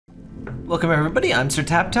Welcome everybody, I'm Sir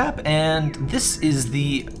Tap Tap, and this is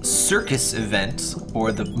the Circus event,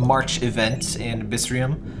 or the March event in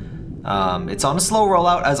AbyssRium. It's on a slow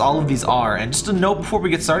rollout, as all of these are, and just a note before we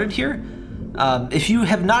get started here, if you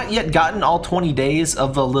have not yet gotten all 20 days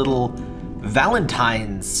of the little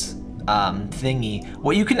Valentine's thingy,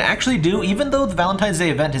 what you can actually do, even though the Valentine's Day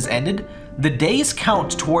event has ended, the days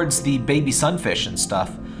count towards the baby sunfish and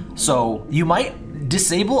stuff. So you might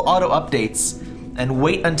disable auto updates and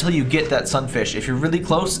wait until you get that sunfish. If you're really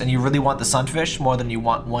close and you really want the sunfish more than you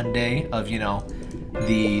want one day of, you know,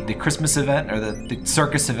 the Christmas event or the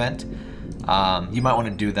circus event, you might want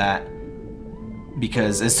to do that.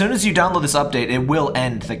 Because as soon as you download this update, it will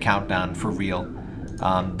end the countdown for real.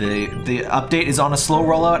 The update is on a slow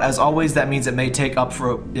rollout. As always, that means it may take up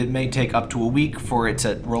to a week for it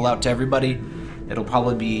to roll out to everybody. It'll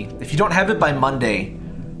probably be, if you don't have it by Monday,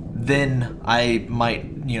 then I might,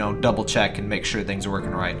 you know, double check and make sure things are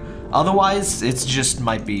working right. Otherwise, it's just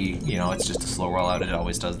might be, you know, it's just a slow rollout. It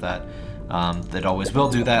always does that. It always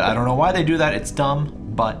will do that. I don't know why they do that. It's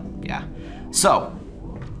dumb, but yeah. So,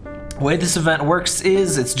 the way this event works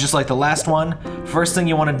is, it's just like the last one. First thing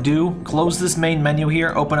you want to do, close this main menu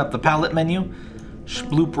here, open up the palette menu,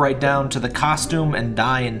 bloop right down to the costume and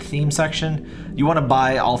dye and theme section. You want to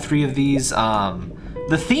buy all three of these.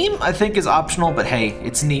 The theme, I think, is optional, but hey,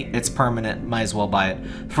 it's neat, it's permanent, might as well buy it.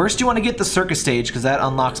 First, you want to get the circus stage, because that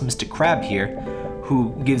unlocks Mr. Crab here,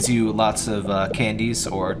 who gives you lots of candies,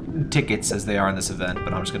 or tickets as they are in this event,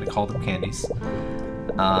 but I'm just going to call them candies.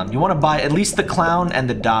 You want to buy at least the clown and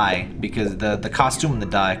the dye, because the costume and the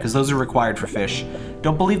dye, because those are required for fish.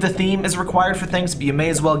 Don't believe the theme is required for things, but you may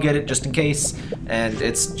as well get it just in case, and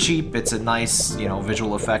it's cheap, it's a nice, you know,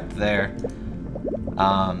 visual effect there.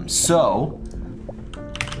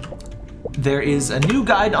 There is a new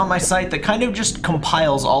guide on my site that kind of just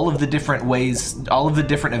compiles all of the different ways, all of the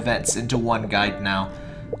different events into one guide now.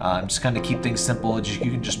 Just kind of keep things simple. You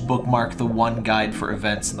can just bookmark the one guide for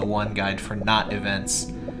events and the one guide for not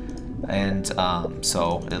events. And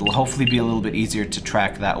so it'll hopefully be a little bit easier to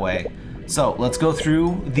track that way. So let's go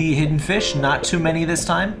through the hidden fish, not too many this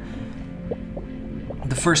time.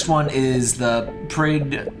 The first one is the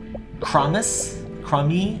Parade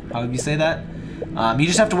Crummy, however you say that. You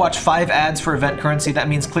just have to watch 5 ads for event currency. That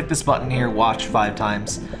means click this button here, watch 5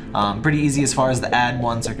 times. Pretty easy as far as the ad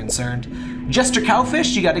ones are concerned. Jester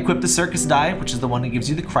Cowfish, you got to equip the circus dye, which is the one that gives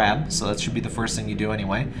you the crab, so that should be the first thing you do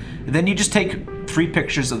anyway. Then you just take 3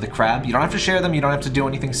 pictures of the crab. You don't have to share them, you don't have to do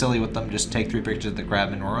anything silly with them, just take 3 pictures of the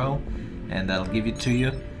crab in a row, and that'll give it to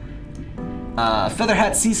you.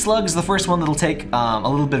 Featherhat Sea Slug is the first one that'll take a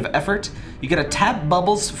little bit of effort. You gotta tap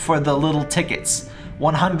bubbles for the little tickets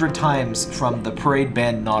 100 times from the Parade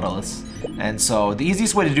Band Nautilus. And so the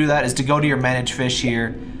easiest way to do that is to go to your manage fish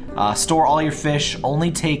here, store all your fish, only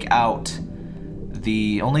take out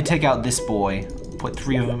this boy, put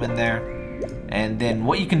 3 of them in there, and then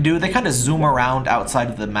what you can do, they kind of zoom around outside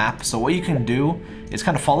of the map, so what you can do is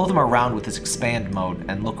kind of follow them around with this expand mode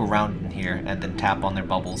and look around in here and then tap on their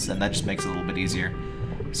bubbles, and that just makes it a little bit easier.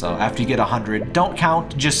 So after you get 100, don't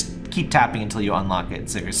count, just keep tapping until you unlock it,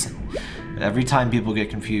 seriously. Every time people get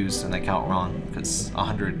confused and they count wrong, because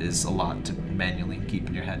 100 is a lot to manually keep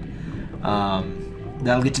in your head.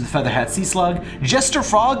 That'll get to the Featherhat Sea Slug. Jester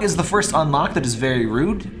Frog is the first unlock that is very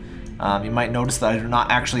rude. You might notice that I do not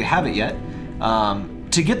actually have it yet.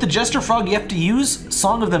 To get the Jester Frog, you have to use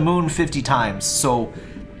Song of the Moon 50 times. So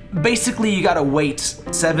basically you gotta wait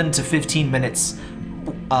 7 to 15 minutes,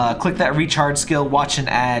 click that recharge skill, watch an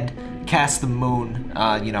ad, cast the moon,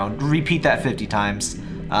 you know, repeat that 50 times.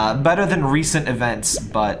 Better than recent events,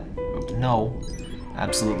 but no,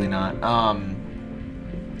 absolutely not.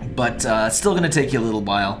 But it's still gonna take you a little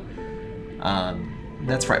while.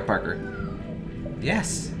 That's right, Parker.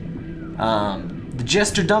 Yes. The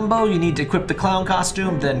Jester Dumbo, you need to equip the clown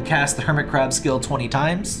costume, then cast the Hermit Crab skill 20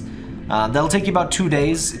 times. That'll take you about 2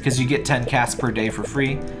 days, because you get 10 casts per day for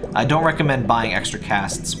free. I don't recommend buying extra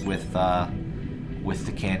casts with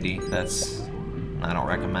the candy. I don't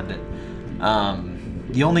recommend it.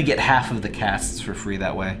 You only get half of the casts for free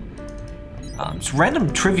that way. It's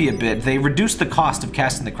random trivia bit. They reduced the cost of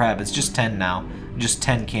casting the crab. It's just 10 now. Just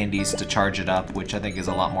 10 candies to charge it up, which I think is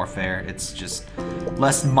a lot more fair. It's just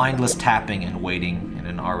less mindless tapping and waiting in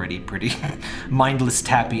an already pretty mindless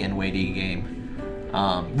tappy and weighty game.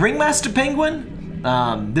 Ringmaster Penguin.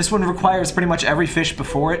 This one requires pretty much every fish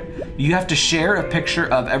before it. You have to share a picture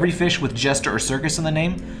of every fish with Jester or Circus in the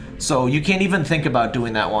name. So you can't even think about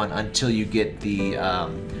doing that one until you get the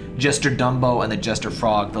Jester Dumbo and the Jester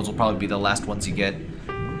Frog. Those will probably be the last ones you get.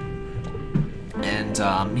 And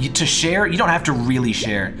to share, you don't have to really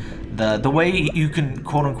share. The way you can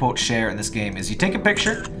quote-unquote share in this game is you take a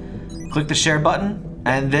picture, click the share button,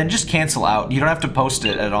 and then just cancel out. You don't have to post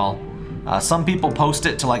it at all. Some people post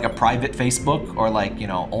it to like a private Facebook or like, you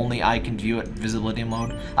know, only I can view it visibility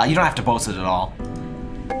mode. You don't have to post it at all.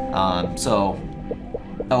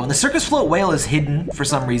 Oh, and the Circus Float Whale is hidden for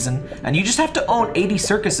some reason, and you just have to own 80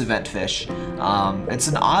 Circus event fish. It's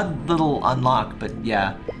an odd little unlock, but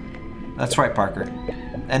yeah, that's right, Parker.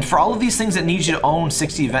 And for all of these things that need you to own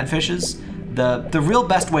 60 event fishes, the real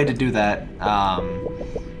best way to do that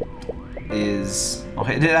is...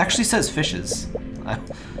 Okay, it actually says fishes. I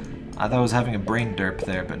thought I was having a brain derp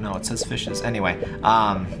there, but no, it says fishes. Anyway,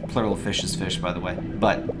 plural of fish is fish, by the way.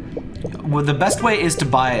 But well, the best way is to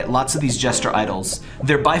buy lots of these Jester Idols.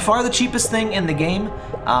 They're by far the cheapest thing in the game,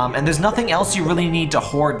 and there's nothing else you really need to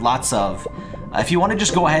hoard lots of. If you want to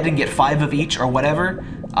just go ahead and get 5 of each or whatever,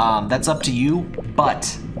 that's up to you,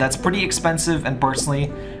 but that's pretty expensive, and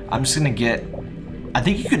personally, I'm just gonna get... I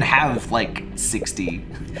think you can have like 60.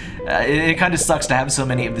 It kind of sucks to have so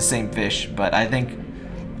many of the same fish, but I think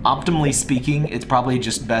optimally speaking, it's probably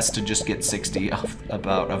just best to just get 60 of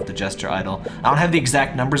the Jester Idol. I don't have the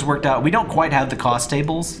exact numbers worked out. We don't quite have the cost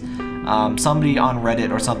tables. Somebody on Reddit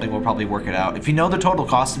or something will probably work it out. If you know the total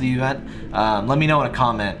cost of the event, let me know in a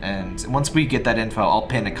comment, and once we get that info, I'll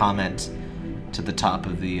pin a comment to the top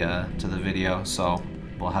of the video, so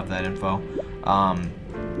we'll have that info.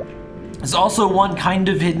 There's also one kind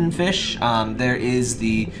of hidden fish. There is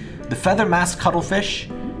the feather mask cuttlefish.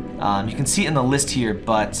 You can see it in the list here,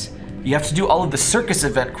 but you have to do all of the Circus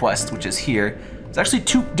event quests, which is here. There's actually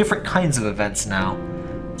 2 different kinds of events now.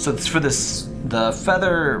 So it's for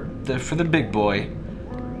for the big boy,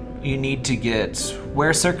 you need to get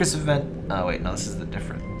where Circus event. Oh wait, no, this is the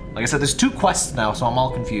different. Like I said, there's 2 quests now, so I'm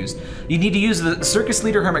all confused. You need to use the Circus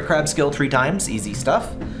Leader Hermit Crab skill 3 times, easy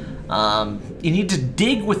stuff. You need to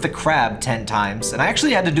dig with the crab 10 times, and I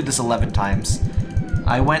actually had to do this 11 times.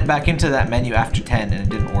 I went back into that menu after 10 and it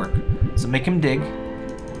didn't work. So make him dig.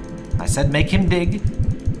 I said make him dig.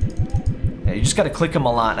 Yeah, you just gotta click him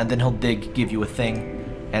a lot and then he'll dig, give you a thing.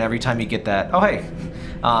 And every time you get that, oh hey.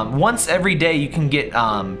 Once every day you can get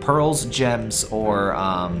pearls, gems, or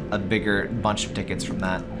a bigger bunch of tickets from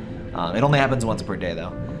that. It only happens once per day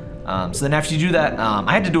though. So then after you do that,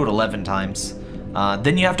 I had to do it 11 times.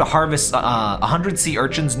 Then you have to harvest 100 sea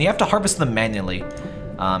urchins, and you have to harvest them manually.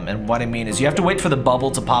 And what I mean is you have to wait for the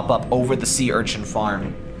bubble to pop up over the sea urchin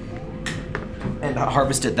farm and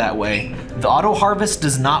harvest it that way. The auto harvest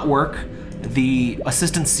does not work. The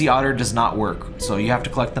assistant sea otter does not work, so you have to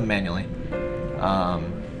collect them manually.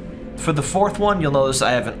 For the 4th one, you'll notice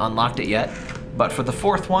I haven't unlocked it yet, but for the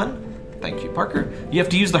 4th one, thank you, Parker, you have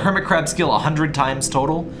to use the Hermit Crab skill 100 times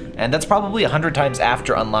total, and that's probably 100 times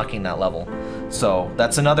after unlocking that level. So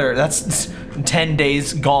that's 10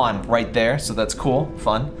 days gone right there, so that's cool,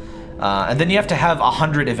 fun. And then you have to have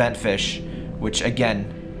 100 event fish, which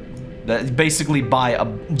again, that basically buy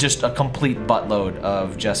just a complete buttload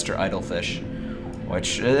of Jester Idol fish,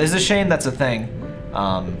 which is a shame that's a thing.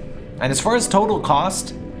 And as far as total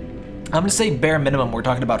cost, I'm gonna say bare minimum, we're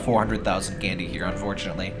talking about 400,000 candy here,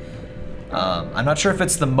 unfortunately. I'm not sure if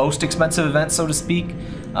it's the most expensive event, so to speak,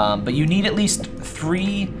 but you need at least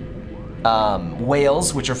 3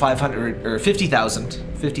 whales, which are 500 or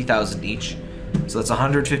 50,000 each. So that's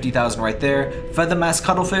 150,000 right there. Feather mask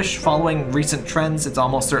cuttlefish, following recent trends, it's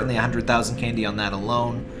almost certainly 100,000 candy on that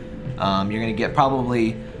alone. You're gonna get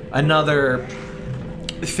probably another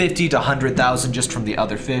 50 to 100,000 just from the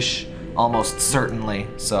other fish, almost certainly.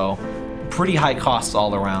 So pretty high costs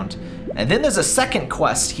all around. And then there's a second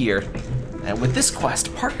quest here. And with this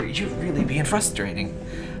quest, Parker, you're really being frustrating.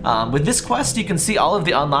 With this quest, you can see all of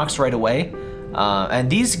the unlocks right away. And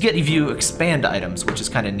these give you expand items, which is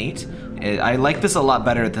kind of neat. I like this a lot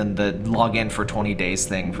better than the login for 20 days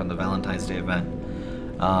thing from the Valentine's Day event.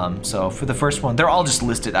 So for the first one, they're all just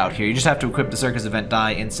listed out here. You just have to equip the Circus event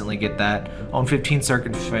die, instantly get that. Own 15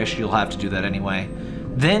 Circus fish, you'll have to do that anyway.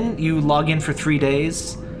 Then you log in for 3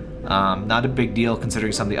 days. Not a big deal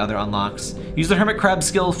considering some of the other unlocks. Use the Hermit Crab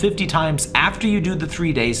skill 50 times after you do the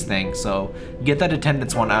 3 days thing, so get that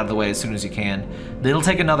attendance one out of the way as soon as you can. Then it'll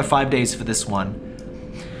take another 5 days for this one.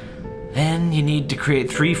 Then you need to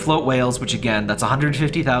create 3 float whales, which again, that's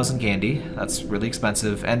 150,000 candy. That's really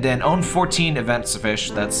expensive. And then own 14 event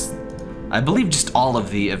fish. That's, I believe, just all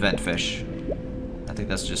of the event fish. I think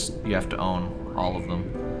that's just, you have to own all of them.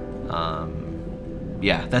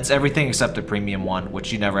 Yeah, that's everything except the premium one,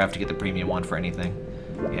 which you never have to get the premium one for anything.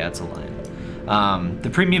 Yeah, it's a lie. The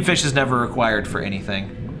premium fish is never required for anything.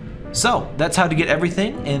 So, that's how to get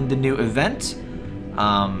everything in the new event.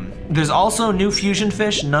 There's also new fusion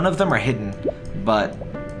fish. None of them are hidden, but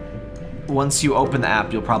once you open the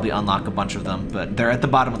app, you'll probably unlock a bunch of them, but they're at the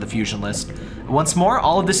bottom of the fusion list. Once more,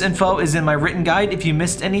 all of this info is in my written guide if you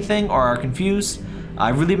missed anything or are confused. I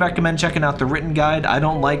really recommend checking out the written guide. I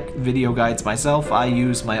don't like video guides myself. I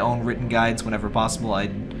use my own written guides whenever possible. I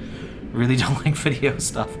really don't like video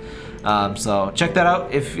stuff. So check that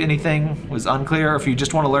out if anything was unclear, or if you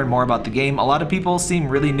just want to learn more about the game. A lot of people seem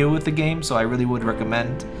really new with the game, so I really would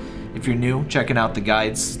recommend, if you're new, checking out the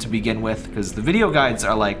guides to begin with, because the video guides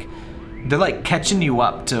are like, they're like catching you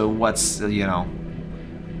up to what's, you know,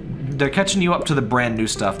 they're catching you up to the brand new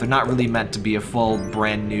stuff. They're not really meant to be a full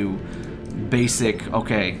brand new basic,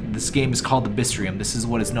 okay, this game is called AbyssRium. This is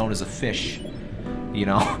what is known as a fish. You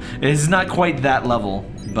know, it's not quite that level,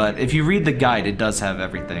 but if you read the guide, it does have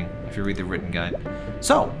everything, if you read the written guide.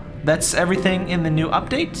 So, that's everything in the new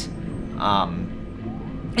update.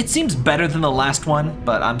 It seems better than the last one,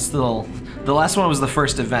 but I'm still, the last one was the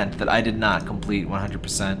first event that I did not complete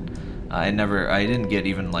 100%. I didn't get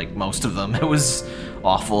even like most of them. It was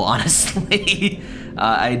awful, honestly.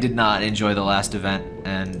 I did not enjoy the last event,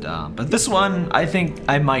 and but this one, I think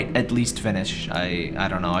I might at least finish. I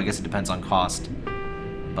don't know, I guess it depends on cost.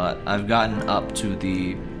 But I've gotten up to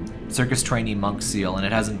the Circus Trainee Monk seal, and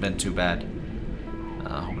it hasn't been too bad.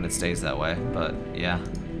 Hoping it stays that way, but yeah.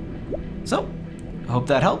 So, I hope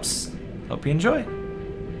that helps. Hope you enjoy.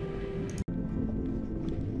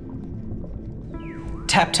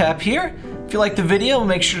 Tap Tap here. If you like the video,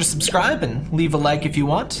 make sure to subscribe and leave a like if you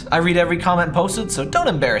want. I read every comment posted, so don't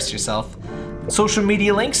embarrass yourself. Social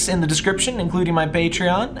media links in the description, including my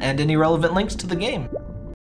Patreon and any relevant links to the game.